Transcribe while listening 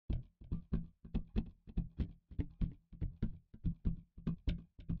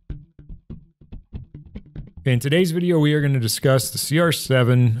In today's video, we are going to discuss the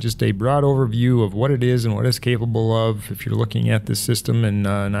CR7, just a broad overview of what it is and what it's capable of. If you're looking at this system and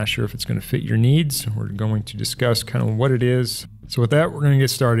not sure if it's going to fit your needs, we're going to discuss kind of what it is. So with that, we're going to get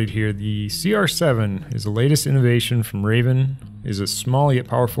started here. The CR7 is the latest innovation from Raven. It is a small yet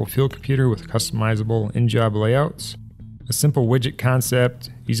powerful field computer with customizable in-job layouts, a simple widget concept,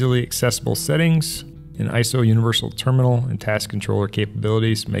 easily accessible settings, and ISO universal terminal and task controller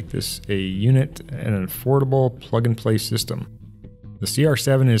capabilities make this a unit and an affordable plug-and-play system. The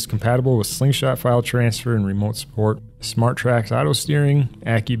CR7 is compatible with Slingshot file transfer and remote support, SmartTrax auto steering,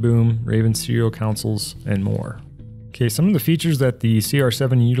 AccuBoom, Raven serial consoles, and more. Okay, some of the features that the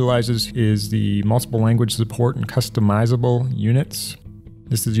CR7 utilizes is the multiple language support and customizable units.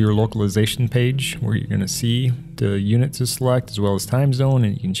 This is your localization page where you're going to see the unit to select as well as time zone,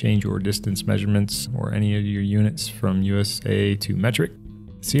 and you can change your distance measurements or any of your units from USA to metric.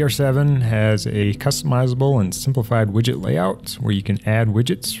 CR7 has a customizable and simplified widget layout where you can add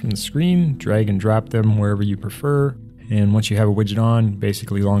widgets from the screen, drag and drop them wherever you prefer, and once you have a widget on,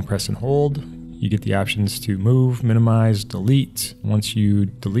 basically long press and hold. You get the options to move, minimize, delete. Once you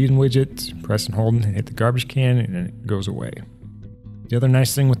delete a widget, press and hold and hit the garbage can and it goes away. The other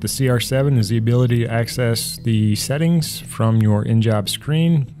nice thing with the CR7 is the ability to access the settings from your in-job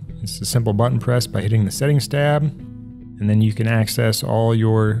screen. It's a simple button press by hitting the settings tab, and then you can access all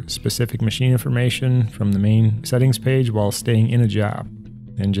your specific machine information from the main settings page while staying in a job.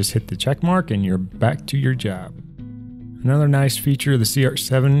 And just hit the check mark and you're back to your job. Another nice feature of the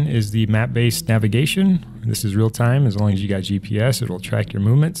CR7 is the map-based navigation. This is real time. As long as you got GPS, it'll track your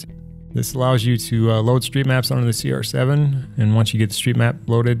movements. This allows you to load street maps onto the CR7, and once you get the street map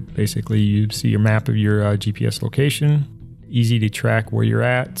loaded, basically you see your map of your GPS location. Easy to track where you're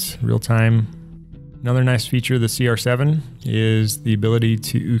at, real time. Another nice feature of the CR7 is the ability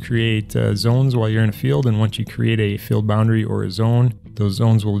to create zones while you're in a field, and once you create a field boundary or a zone, those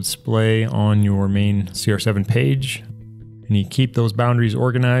zones will display on your main CR7 page. And you keep those boundaries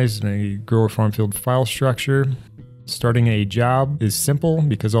organized in a grower farm field file structure. Starting a job is simple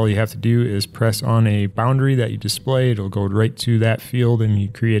because all you have to do is press on a boundary that you display. It'll go right to that field and you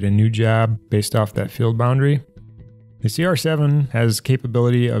create a new job based off that field boundary. The CR7 has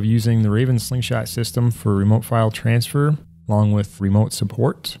capability of using the Raven Slingshot system for remote file transfer along with remote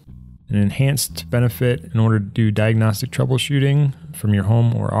support. An enhanced benefit in order to do diagnostic troubleshooting from your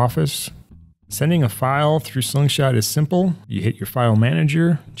home or office. Sending a file through Slingshot is simple. You hit your file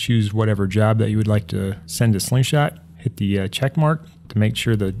manager, choose whatever job that you would like to send to Slingshot, hit the check mark to make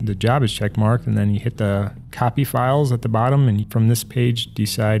sure the job is check marked, and then you hit the copy files at the bottom, and from this page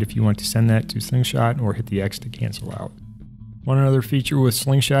decide if you want to send that to Slingshot or hit the X to cancel out. One other feature with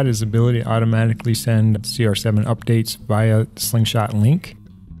Slingshot is the ability to automatically send CR7 updates via the Slingshot link.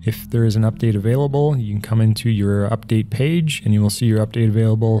 If there is an update available, you can come into your update page and you will see your update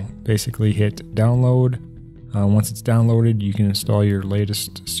available. Basically hit download. Once it's downloaded, you can install your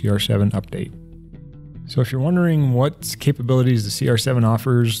latest CR7 update. So if you're wondering what capabilities the CR7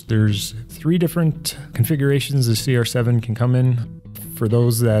 offers, there's 3 different configurations the CR7 can come in. For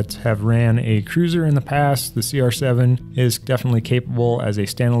those that have ran a cruiser in the past, the CR7 is definitely capable as a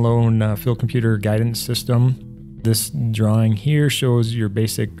standalone field computer guidance system. This drawing here shows your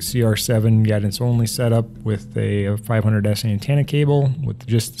basic CR7 guidance only setup with a 500S antenna cable with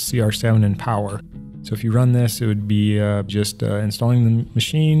just CR7 and power. So if you run this, it would be just installing the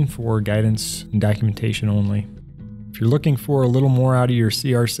machine for guidance and documentation only. If you're looking for a little more out of your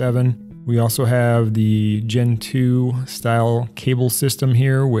CR7, we also have the Gen 2 style cable system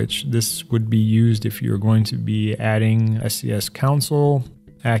here, which this would be used if you're going to be adding SCS console,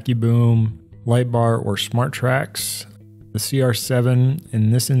 AccuBoom, Lightbar, or SmartTrax. The CR7 in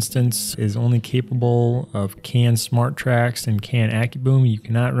this instance is only capable of CAN SmartTrax and CAN AccuBoom. You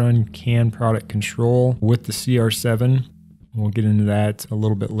cannot run CAN product control with the CR7. We'll get into that a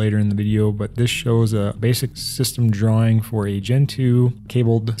little bit later in the video, but this shows a basic system drawing for a Gen 2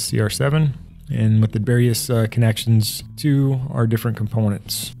 cabled CR7 and with the various connections to our different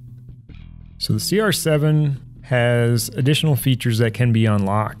components. So the CR7 has additional features that can be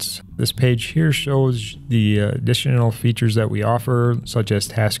unlocked. This page here shows the additional features that we offer, such as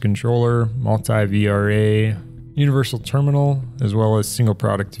task controller, multi-VRA, universal terminal, as well as single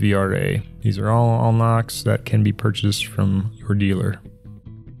product VRA. These are all unlocks that can be purchased from your dealer.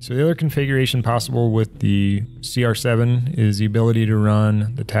 So the other configuration possible with the CR7 is the ability to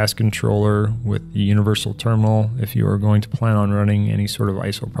run the task controller with the universal terminal if you are going to plan on running any sort of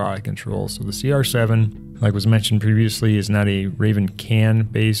ISO product control. So the CR7, like was mentioned previously, is not a Raven CAN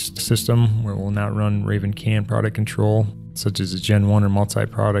based system where it will not run Raven CAN product control. such as a Gen 1 or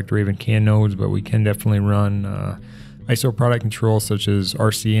multi-product Raven CAN nodes, but we can definitely run ISO product control such as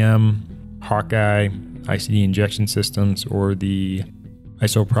RCM, Hawkeye, ICD injection systems, or the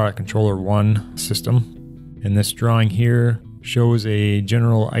ISO product controller 1 system. And this drawing here shows a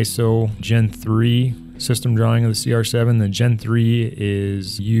general ISO Gen 3 system drawing of the CR7. The Gen 3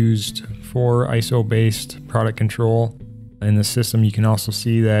 is used for ISO-based product control. In the system, you can also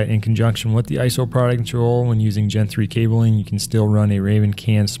see that in conjunction with the ISO product control, when using Gen 3 cabling, you can still run a Raven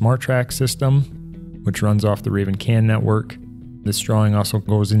CAN Smart Track system, which runs off the Raven CAN network. This drawing also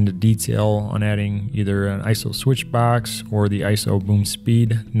goes into detail on adding either an ISO switch box or the ISO boom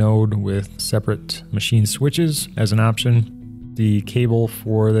speed node with separate machine switches as an option. The cable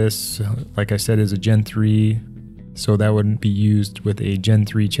for this, like I said, is a Gen 3, so that would be used with a Gen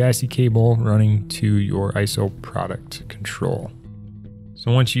 3 chassis cable running to your ISO product control.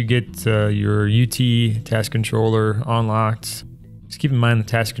 So once you get your UT task controller unlocked, just keep in mind the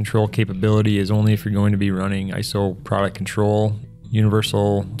task control capability is only if you're going to be running ISO product control.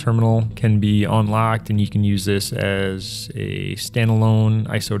 Universal terminal can be unlocked, and you can use this as a standalone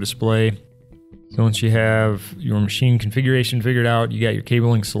ISO display. So once you have your machine configuration figured out, you got your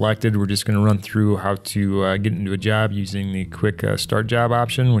cabling selected, we're just going to run through how to get into a job using the quick start job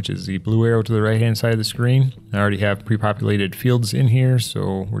option, which is the blue arrow to the right hand side of the screen. I already have pre-populated fields in here,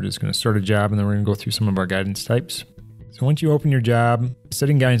 so we're just going to start a job and then we're going to go through some of our guidance types. So once you open your job,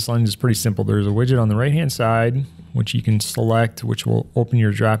 setting guidance lines is pretty simple. There's a widget on the right hand side which you can select, which will open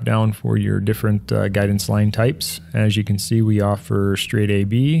your drop down for your different guidance line types. As you can see, we offer straight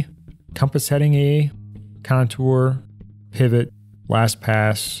AB, compass heading A, contour, pivot, last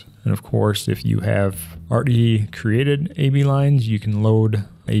pass, and of course, if you have already created AB lines, you can load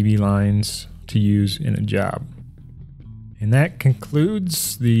AB lines to use in a job. And that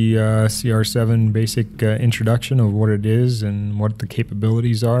concludes the CR7 basic introduction of what it is and what the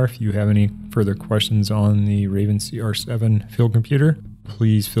capabilities are. If you have any further questions on the Raven CR7 field computer,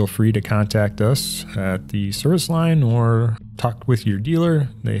 please feel free to contact us at the service line or talk with your dealer.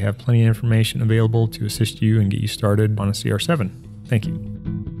 They have plenty of information available to assist you and get you started on a CR7. Thank you.